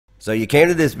So you came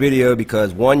to this video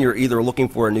because one, you're either looking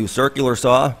for a new circular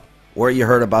saw, or you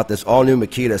heard about this all new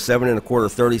Makita 7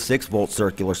 1/4 36 volt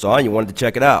circular saw and you wanted to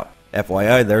check it out.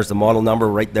 FYI, there's the model number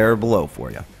right there below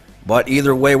for you. But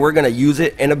either way, we're going to use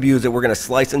it and abuse it. We're going to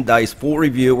slice and dice, full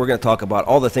review. We're going to talk about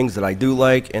all the things that I do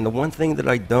like and the one thing that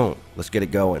I don't. Let's get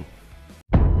it going.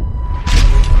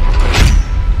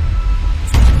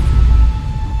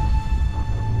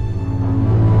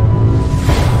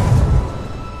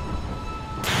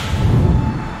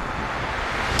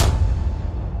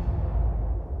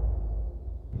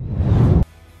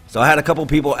 So I had a couple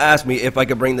people ask me if I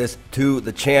could bring this to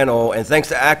the channel, and thanks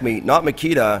to Acme, not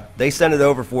Makita, they sent it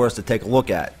over for us to take a look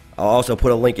at. I'll also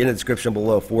put a link in the description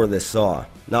below for this saw.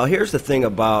 Now here's the thing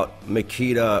about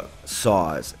Makita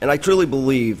saws, and I truly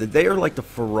believe that they are like the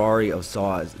Ferrari of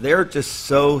saws. They're just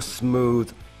so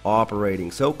smooth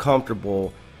operating, so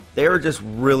comfortable. They're just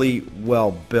really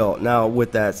well built. Now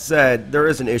with that said, there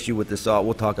is an issue with this saw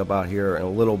we'll talk about here in a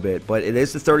little bit, but it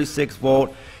is the 36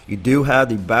 volt. You do have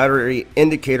the battery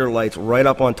indicator lights right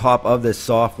up on top of this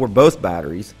saw for both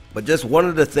batteries. But just one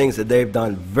of the things that they've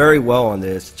done very well on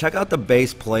this, check out the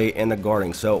base plate and the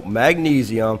guarding. So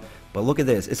magnesium, but look at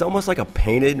this. It's almost like a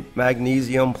painted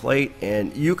magnesium plate,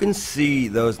 and you can see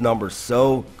those numbers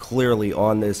so clearly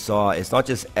on this saw. It's not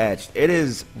just etched. It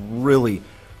is really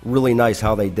nice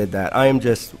how they did that. I am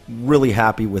just really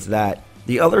happy with that.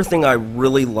 The other thing I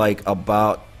really like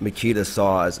about Makita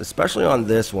saws, especially on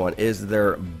this one, is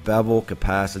their bevel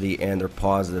capacity and their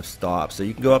positive stop. So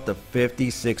you can go up to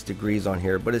 56 degrees on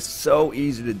here, but it's so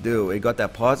easy to do. It got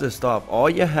that positive stop.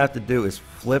 All you have to do is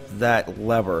flip that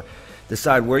lever,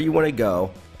 decide where you want to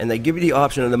go, and they give you the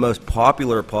option of the most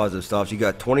popular positive stops. You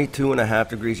got 22.5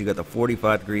 degrees, you got the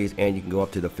 45 degrees, and you can go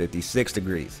up to the 56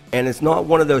 degrees. And it's not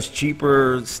one of those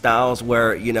cheaper styles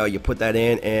where, you know, you put that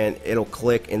in and it'll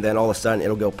click and then all of a sudden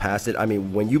it'll go past it. I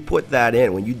mean, when you put that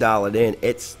in, when you dial it in,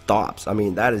 it stops. I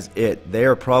mean, that is it.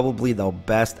 They're probably the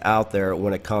best out there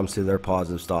when it comes to their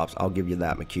positive stops. I'll give you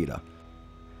that, Makita.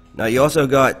 Now you also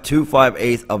got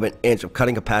 2/5/8 of an inch of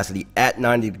cutting capacity at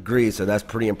 90 degrees, so that's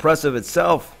pretty impressive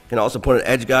itself. You can also put an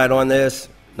edge guide on this.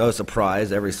 No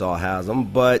surprise, every saw has them,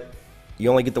 but you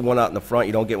only get the one out in the front,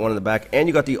 you don't get one in the back, and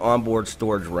you got the onboard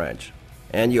storage wrench.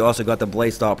 And you also got the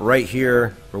blade stop right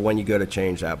here for when you go to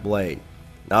change that blade.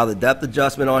 Now the depth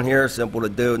adjustment on here is simple to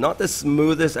do. Not the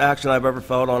smoothest action I've ever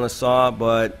felt on a saw,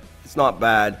 but it's not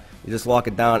bad. You just lock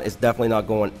it down, it's definitely not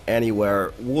going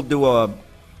anywhere.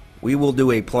 We will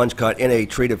do a plunge cut in a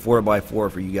treated 4x4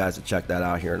 for you guys to check that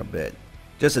out here in a bit.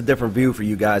 Just a different view for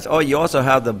you guys. Oh, you also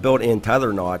have the built-in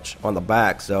tether notch on the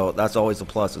back, so that's always a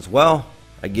plus as well.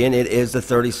 Again, it is the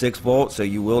 36 volt, so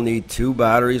you will need two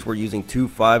batteries. We're using two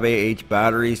 5AH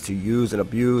batteries to use and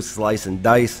abuse, slice and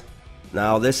dice.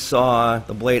 Now this saw,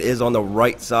 the blade is on the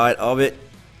right side of it.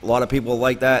 A lot of people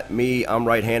like that. Me, I'm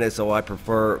right-handed, so I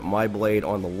prefer my blade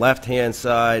on the left-hand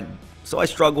side. So I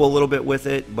struggle a little bit with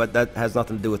it, but that has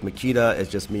nothing to do with Makita.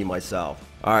 It's just me, myself.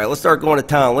 All right, let's start going to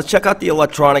town. Let's check out the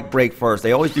electronic brake first.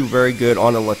 They always do very good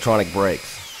on electronic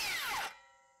brakes.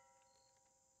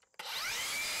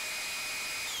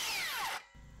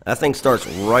 That thing starts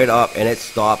right up and it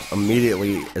stops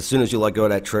immediately as soon as you let go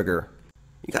of that trigger.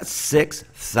 You got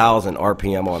 6,000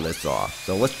 RPM on this saw.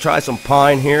 So let's try some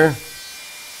pine here.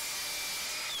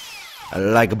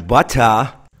 Like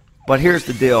butter. But here's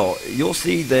the deal, you'll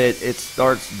see that it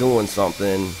starts doing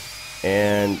something,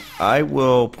 and I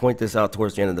will point this out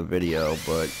towards the end of the video,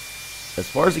 but as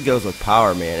far as it goes with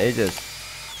power, man, it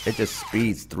just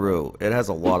speeds through. It has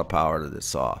a lot of power to this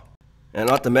saw. And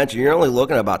not to mention, you're only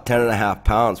looking at about 10.5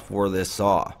 pounds for this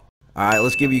saw. Alright,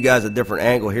 let's give you guys a different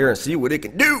angle here and see what it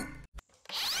can do.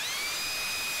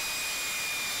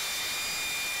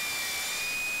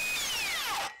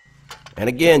 And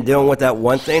again, dealing with that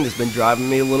one thing that's been driving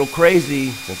me a little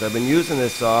crazy since I've been using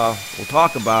this saw. We'll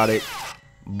talk about it.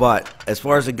 But as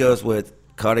far as it goes with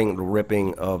cutting the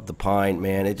ripping of the pine,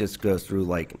 man, it just goes through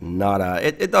like nada.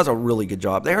 It does a really good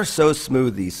job. They are so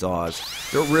smooth, these saws.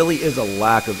 There really is a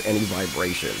lack of any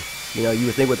vibration. You know, you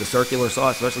would think with the circular saw,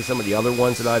 especially some of the other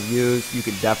ones that I've used, you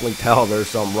can definitely tell there's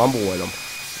some rumble in them.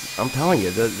 I'm telling you,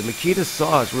 the Makita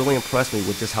saws really impressed me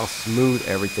with just how smooth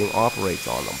everything operates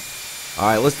on them.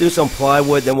 Alright, let's do some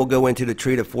plywood, then we'll go into the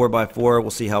treated 4x4.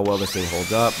 We'll see how well this thing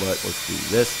holds up, but let's do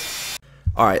this.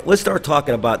 Alright, let's start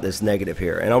talking about this negative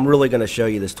here, and I'm really going to show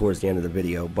you this towards the end of the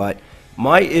video, but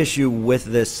my issue with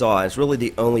this saw, it's really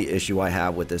the only issue I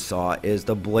have with this saw, is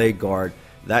the blade guard.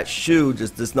 That shoe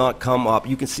just does not come up.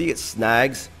 You can see it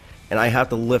snags, and I have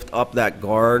to lift up that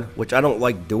guard, which I don't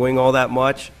like doing all that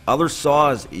much. Other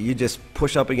saws, you just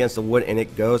push up against the wood and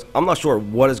it goes. I'm not sure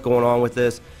what is going on with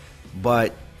this,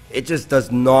 but it just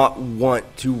does not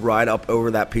want to ride up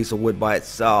over that piece of wood by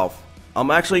itself. I'm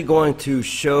actually going to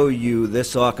show you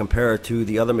this saw compared to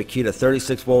the other Makita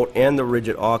 36 volt and the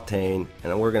rigid octane,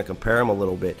 and we're going to compare them a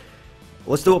little bit.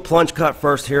 Let's do a plunge cut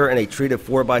first here in a treated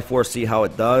 4x4, see how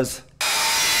it does.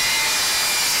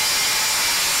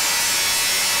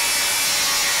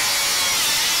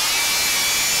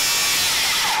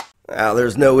 Now,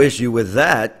 there's no issue with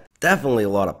that. Definitely a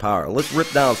lot of power. Let's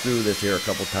rip down through this here a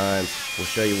couple times. We'll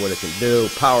show you what it can do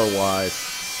power-wise.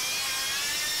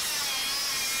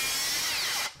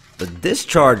 The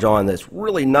discharge on this,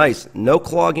 really nice. No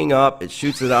clogging up. It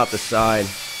shoots it out the side.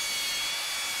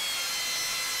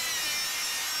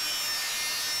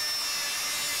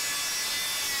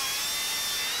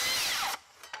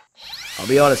 I'll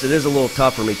be honest, it is a little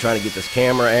tough for me trying to get this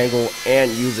camera angle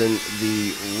and using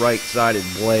the right-sided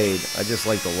blade. I just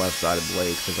like the left-sided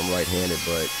blade because I'm right-handed,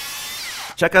 but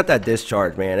check out that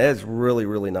discharge, man. It is really,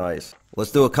 really nice. Let's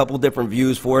do a couple different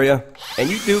views for you. And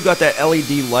you do got that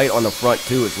LED light on the front,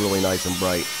 too. It's really nice and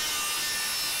bright.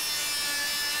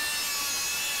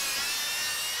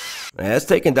 Man, it's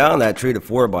taking down that treated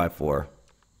 4x4.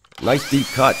 Nice deep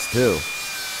cuts, too.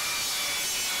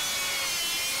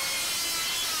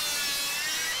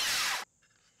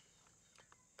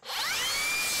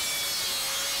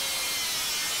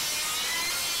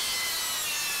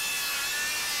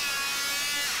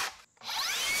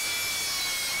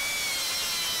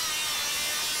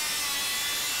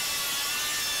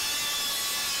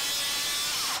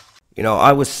 You know,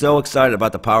 I was so excited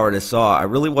about the power of this saw. I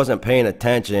really wasn't paying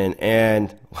attention,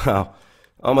 and wow,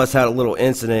 almost had a little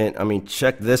incident. I mean,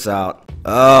 check this out.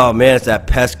 Oh man, it's that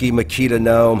pesky Makita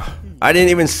gnome. I didn't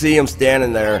even see him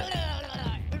standing there.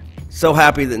 So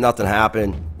happy that nothing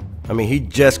happened. I mean, he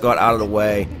just got out of the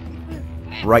way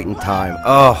right in time.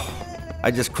 Oh,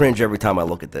 I just cringe every time I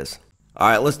look at this. All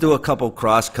right, let's do a couple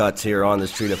cross cuts here on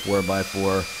this treated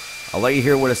 4x4. I'll let you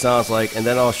hear what it sounds like, and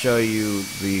then I'll show you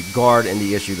the guard and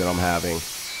the issue that I'm having.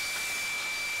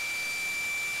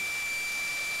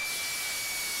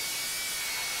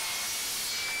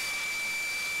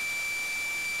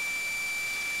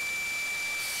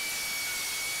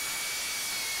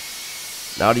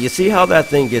 Now, do you see how that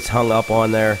thing gets hung up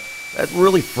on there? That's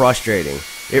really frustrating.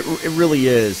 It really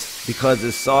is, because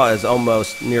this saw is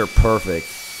almost near perfect.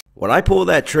 When I pull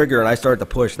that trigger and I start to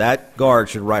push, that guard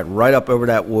should ride right up over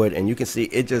that wood, and you can see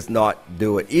it just not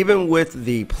do it. Even with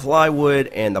the plywood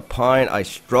and the pine, I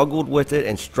struggled with it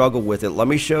and struggled with it. Let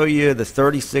me show you the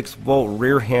 36 volt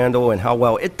rear handle and how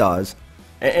well it does.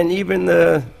 And even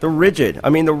the rigid. I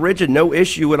mean, the rigid, no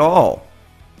issue at all.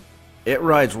 It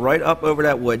rides right up over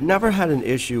that wood. Never had an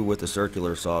issue with the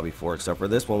circular saw before, except for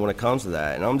this one when it comes to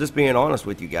that. And I'm just being honest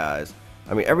with you guys.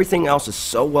 I mean, everything else is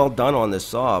so well done on this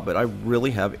saw, but I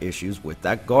really have issues with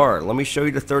that guard. Let me show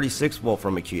you the 36 volt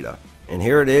from Makita. And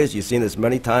here it is. You've seen this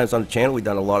many times on the channel. We've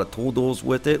done a lot of tool duels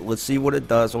with it. Let's see what it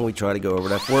does when we try to go over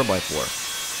that 4x4.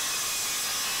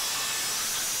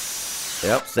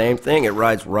 Yep, same thing. It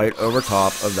rides right over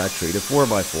top of that treated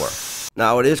 4x4.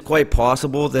 Now, it is quite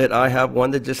possible that I have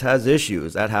one that just has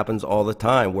issues. That happens all the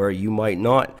time, where you might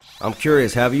not. I'm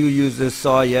curious, have you used this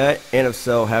saw yet? And if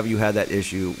so, have you had that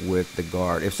issue with the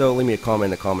guard? If so, leave me a comment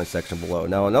in the comment section below.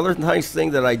 Now, another nice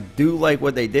thing that I do like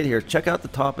what they did here, check out the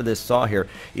top of this saw here.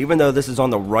 Even though this is on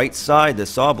the right side, the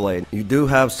saw blade, you do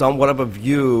have somewhat of a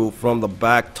view from the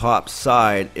back top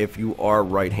side if you are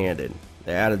right-handed.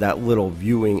 They added that little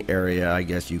viewing area, I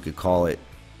guess you could call it,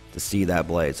 to see that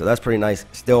blade. So that's pretty nice.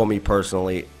 Still, me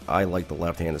personally, I like the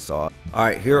left-handed saw.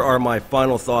 Alright, here are my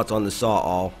final thoughts on the saw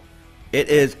all. It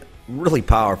is really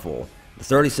powerful. The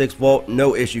 36 volt,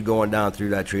 no issue going down through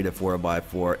that treated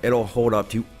 4x4. It'll hold up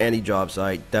to any job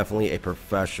site. Definitely a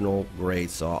professional grade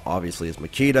saw. Obviously, it's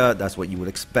Makita. That's what you would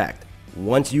expect.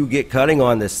 Once you get cutting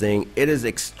on this thing, it is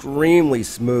extremely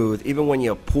smooth. Even when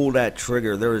you pull that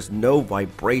trigger, there is no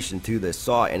vibration to this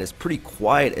saw, and it's pretty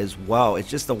quiet as well. It's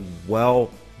just a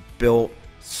well-built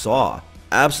saw.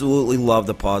 Absolutely love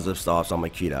the positive stops on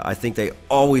Makita. I think they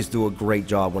always do a great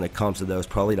job when it comes to those,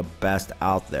 probably the best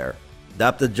out there.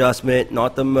 Depth adjustment,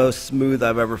 not the most smooth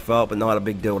I've ever felt, but not a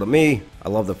big deal to me. I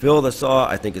love the feel of the saw.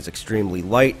 I think it's extremely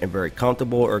light and very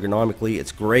comfortable. Ergonomically,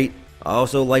 it's great. I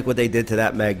also like what they did to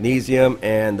that magnesium,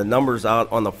 and the numbers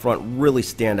out on the front really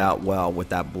stand out well with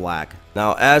that black.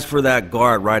 Now, as for that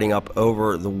guard riding up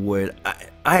over the wood,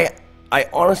 I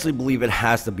honestly believe it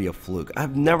has to be a fluke.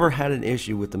 I've never had an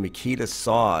issue with the Makita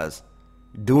saws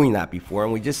doing that before,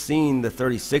 and we just seen the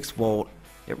 36 volt.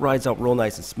 It rides up real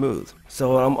nice and smooth.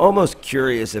 So I'm almost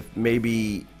curious if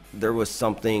maybe there was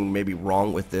something maybe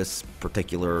wrong with this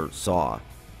particular saw.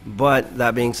 But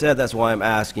that being said, that's why I'm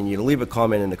asking you to leave a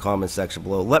comment in the comment section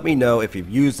below. Let me know if you've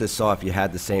used this saw, if you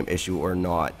had the same issue or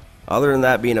not. Other than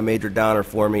that being a major downer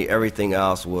for me, everything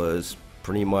else was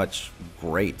pretty much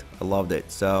great. I loved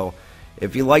it. So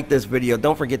if you like this video,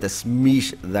 don't forget to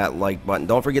smash that like button.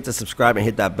 Don't forget to subscribe and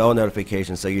hit that bell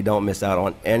notification so you don't miss out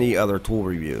on any other tool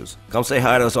reviews. Come say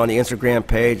hi to us on the Instagram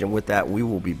page, and with that, we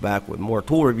will be back with more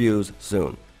tool reviews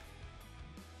soon.